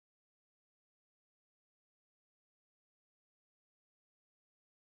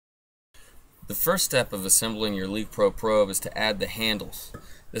The first step of assembling your LeakPro probe is to add the handles.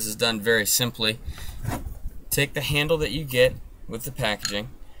 This is done very simply. Take the handle that you get with the packaging,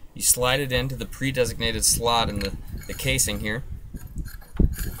 you slide it into the pre-designated slot in the casing here,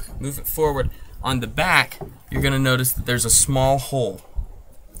 move it forward. On the back, you're going to notice that there's a small hole.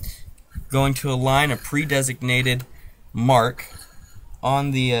 Going to align a pre-designated mark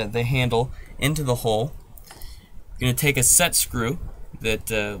on the handle into the hole. You're going to take a set screw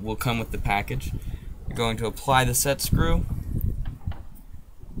that will come with the package. You're going to apply the set screw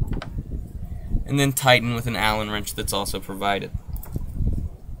and then tighten with an Allen wrench that's also provided.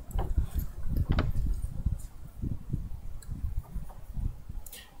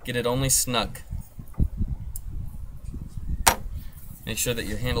 Get it only snug. Make sure that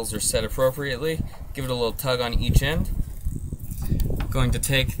your handles are set appropriately. Give it a little tug on each end. I'm going to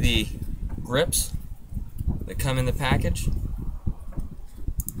take the grips that come in the package.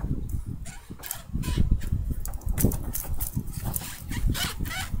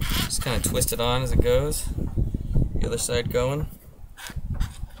 Just kind of twist it on as it goes. The other side going.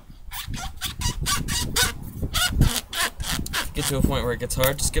 Get to a point where it gets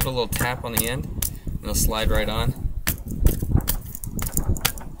hard, just give it a little tap on the end and it'll slide right on.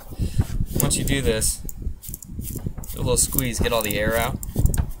 Once you do this, give a little squeeze, get all the air out.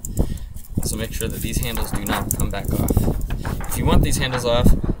 So make sure that these handles do not come back off. If you want these handles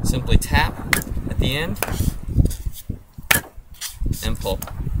off, simply tap at the end and pull.